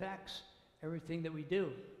verse, it affects everything that we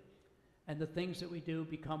do. And the things that we do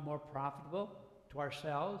become more profitable to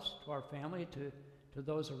ourselves, to our family, to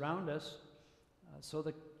those around us. So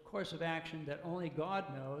the course of action that only God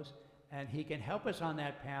knows, and he can help us on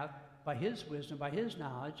that path by his wisdom, by his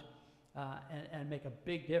knowledge, and make a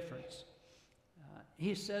big difference.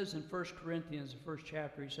 He says in 1 Corinthians, the first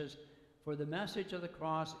chapter, he says, for the message of the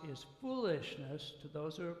cross is foolishness to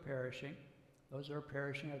those who are perishing. Those who are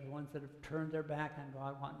perishing are the ones that have turned their back on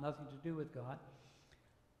God, want nothing to do with God.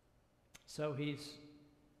 So he's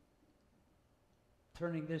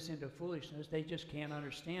turning this into foolishness. They just can't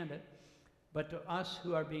understand it. But to us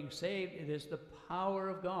who are being saved, it is the power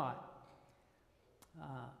of God.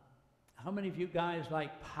 How many of you guys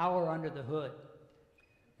like power under the hood?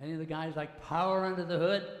 Any of the guys like power under the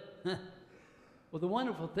hood? Well, the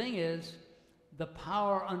wonderful thing is the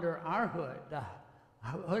power under our hood, the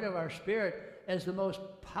hood of our spirit, is the most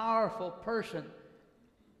powerful person,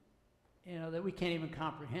 that we can't even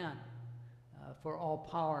comprehend. For all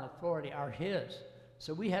power and authority are his.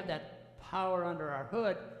 So we have that power under our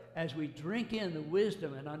hood as we drink in the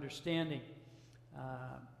wisdom and understanding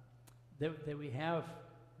that we have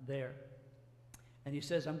there. And he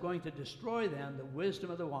says, I'm going to destroy them, the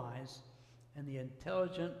wisdom of the wise and the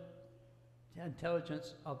intelligence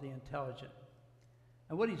of the intelligent.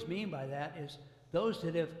 And what he's mean by that is those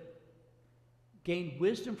that have gained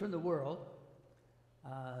wisdom from the world,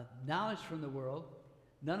 knowledge from the world,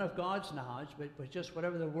 none of God's knowledge, but just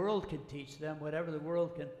whatever the world can teach them, whatever the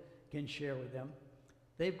world can share with them.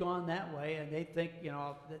 They've gone that way, and they think,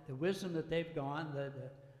 that the wisdom that they've gone,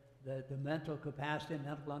 the mental capacity and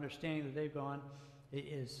mental understanding that they've gone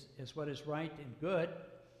is what is right and good,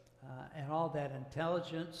 and all that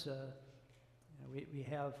intelligence. We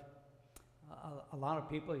have a lot of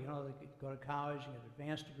people, they go to college and get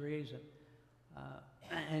advanced degrees,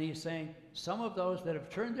 and he's saying, some of those that have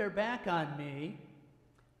turned their back on me,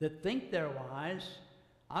 that think they're wise,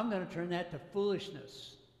 I'm going to turn that to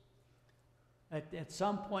foolishness. At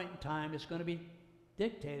some point in time, it's going to be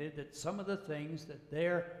dictated that some of the things that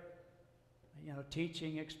they're,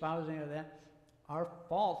 teaching, espousing, or that are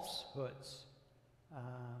falsehoods,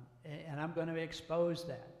 and I'm going to expose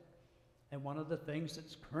that. And one of the things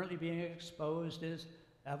that's currently being exposed is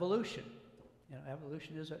evolution.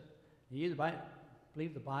 Evolution is you either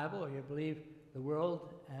believe the Bible or you believe the world,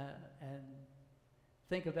 and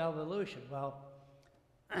think of evolution. Well,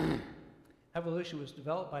 evolution was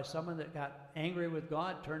developed by someone that got angry with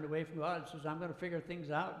God, turned away from God, and says, I'm going to figure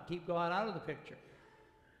things out and keep God out of the picture.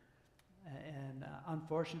 And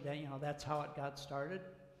unfortunately, that's how it got started.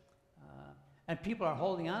 And people are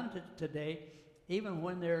holding on to today, even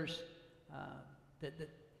when there's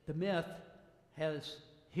the myth has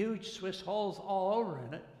huge Swiss holes all over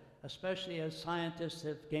in it, especially as scientists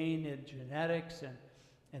have gained in genetics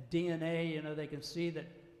and DNA. They can see that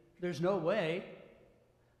there's no way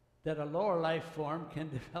that a lower life form can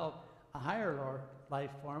develop a higher lower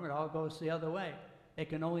life form. It all goes the other way. It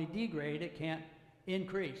can only degrade, it can't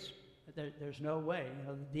increase. There's no way.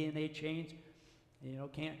 The DNA chains,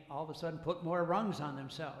 can't all of a sudden put more rungs on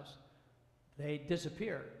themselves. They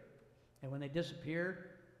disappear. And when they disappear,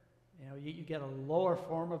 you get a lower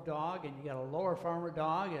form of dog, and you get a lower form of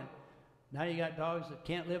dog, and now you got dogs that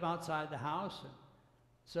can't live outside the house.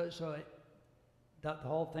 And so the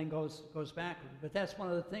whole thing goes backward. But that's one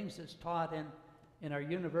of the things that's taught in our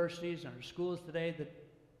universities and our schools today, that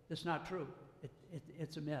it's not true.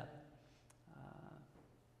 It's a myth.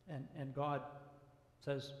 And God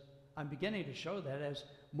says, I'm beginning to show that as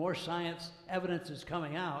more science evidence is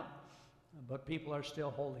coming out, but people are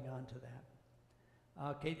still holding on to that.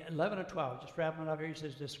 Okay, 11 and 12, just wrapping it up here, he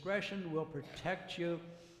says, discretion will protect you.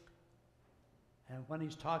 And when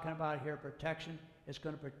he's talking about here protection, It's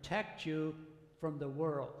going to protect you from the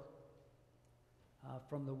world,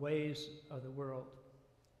 from the ways of the world.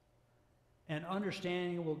 And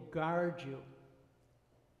understanding will guard you.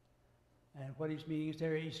 And what he's meaning is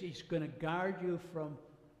there, he's going to guard you from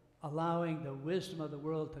allowing the wisdom of the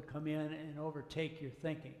world to come in and overtake your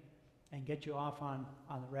thinking and get you off on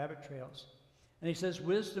the rabbit trails. And he says,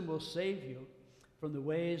 wisdom will save you from the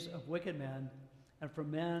ways of wicked men and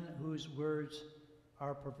from men whose words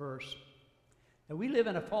are perverse. And we live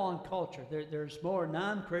in a fallen culture. There's more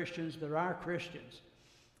non-Christians than there are Christians.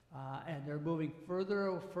 And they're moving further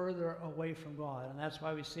and further away from God. And that's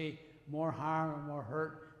why we see more harm and more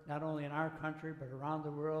hurt, not only in our country, but around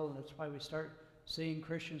the world. And that's why we start seeing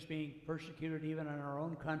Christians being persecuted even in our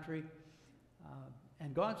own country.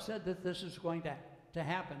 And God said that this is going to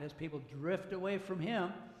happen as people drift away from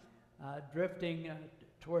Him, drifting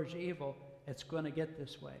towards evil. It's going to get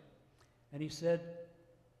this way. And He said,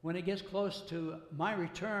 when it gets close to my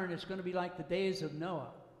return, it's going to be like the days of Noah.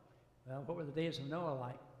 Well, what were the days of Noah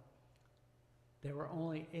like? There were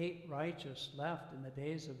only 8 righteous left in the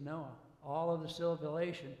days of Noah. All of the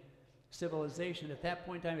civilization at that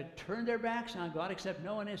point in time had turned their backs on God except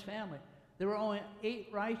Noah and his family. There were only 8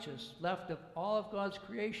 righteous left of all of God's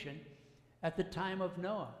creation at the time of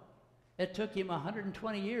Noah. It took him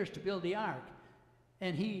 120 years to build the ark.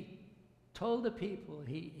 And he told the people,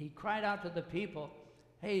 he cried out to the people,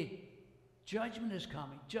 hey, judgment is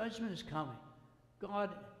coming, judgment is coming.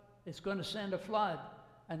 God is going to send a flood.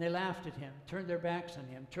 And they laughed at him, turned their backs on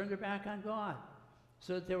him, turned their back on God.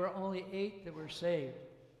 So that there were only 8 that were saved.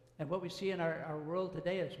 And what we see in our world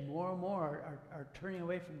today is more and more are turning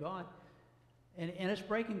away from God. And it's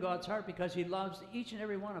breaking God's heart because He loves each and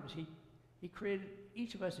every one of us. He created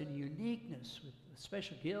each of us in uniqueness with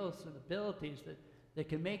special gifts and abilities that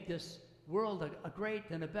can make this world a great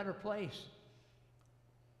and a better place.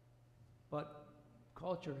 But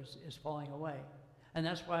culture is falling away. And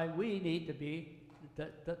that's why we need to be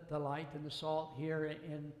the light and the salt here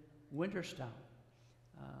in Winterstown.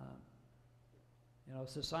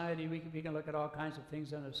 Society, we can look at all kinds of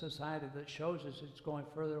things in a society that shows us it's going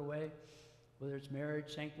further away, whether it's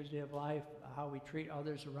marriage, sanctity of life, how we treat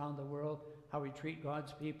others around the world, how we treat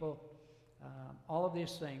God's people, all of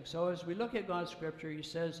these things. So as we look at God's scripture, He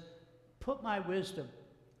says, put my wisdom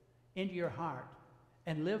into your heart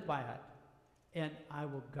and live by it, and I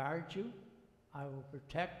will guard you, I will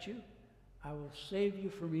protect you, I will save you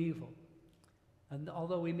from evil. And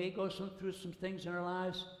although we may go through some things in our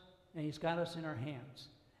lives, and He's got us in our hands.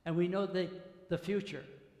 And we know the future.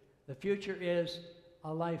 The future is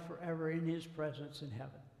a life forever in His presence in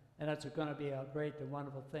heaven. And that's going to be a great and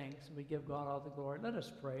wonderful thing. So we give God all the glory. Let us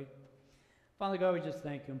pray. Father God, we just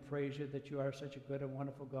thank You and praise You that You are such a good and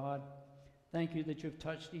wonderful God. Thank You that You've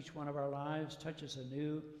touched each one of our lives. Touch us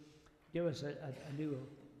anew. Give us a new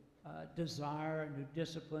desire, a new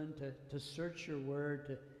discipline to search Your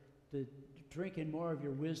word, to drink in more of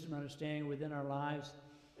Your wisdom and understanding within our lives.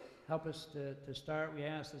 Help us to start. We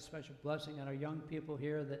ask a special blessing on our young people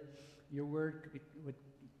here, that Your word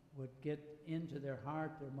would get into their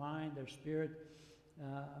heart, their mind, their spirit,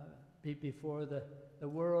 before the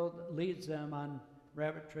world leads them on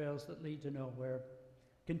rabbit trails that lead to nowhere.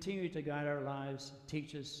 Continue to guide our lives,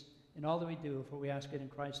 teach us in all that we do, for we ask it in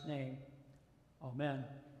Christ's name. Amen.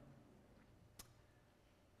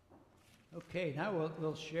 Okay, now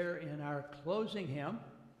we'll share in our closing hymn,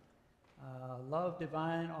 Love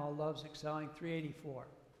Divine, All Loves Excelling, 384.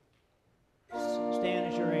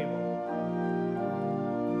 Stand as you're able.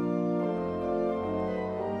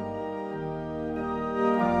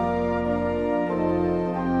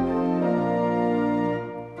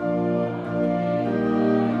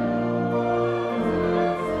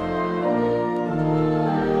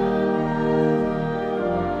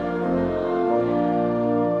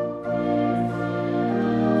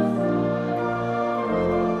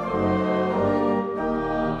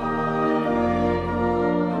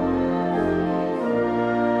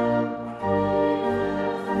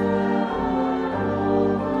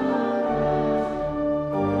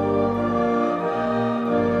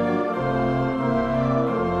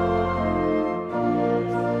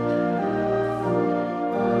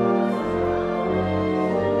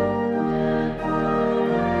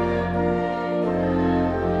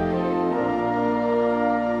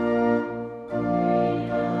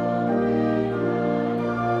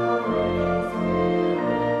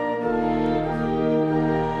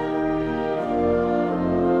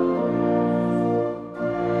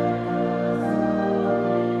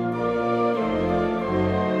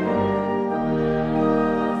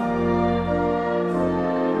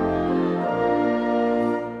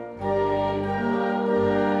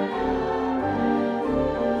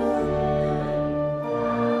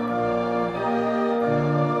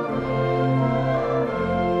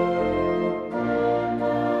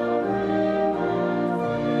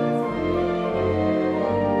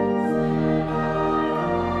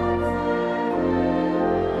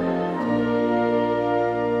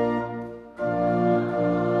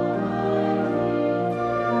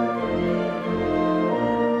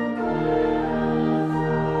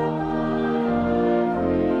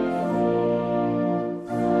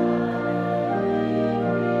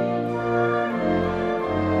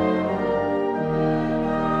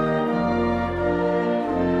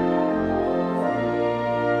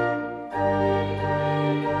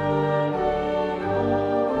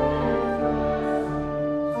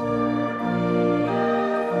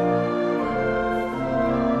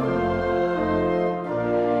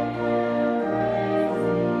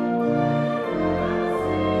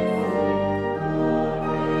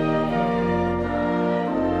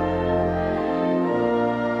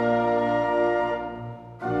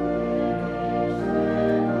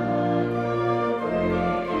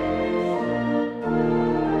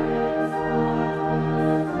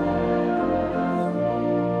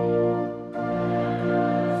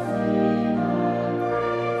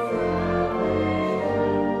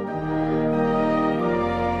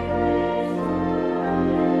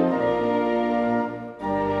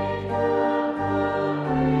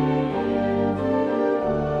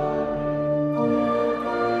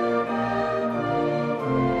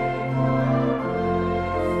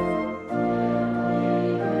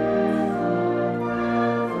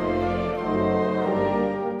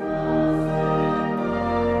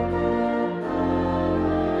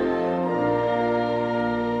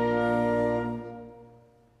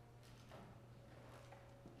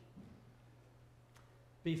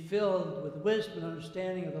 Be filled with wisdom and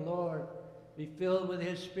understanding of the Lord. Be filled with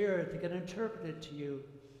His Spirit that can interpret it to you.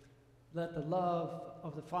 Let the love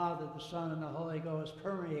of the Father, the Son, and the Holy Ghost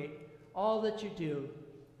permeate all that you do.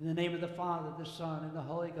 In the name of the Father, the Son, and the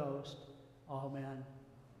Holy Ghost. Amen.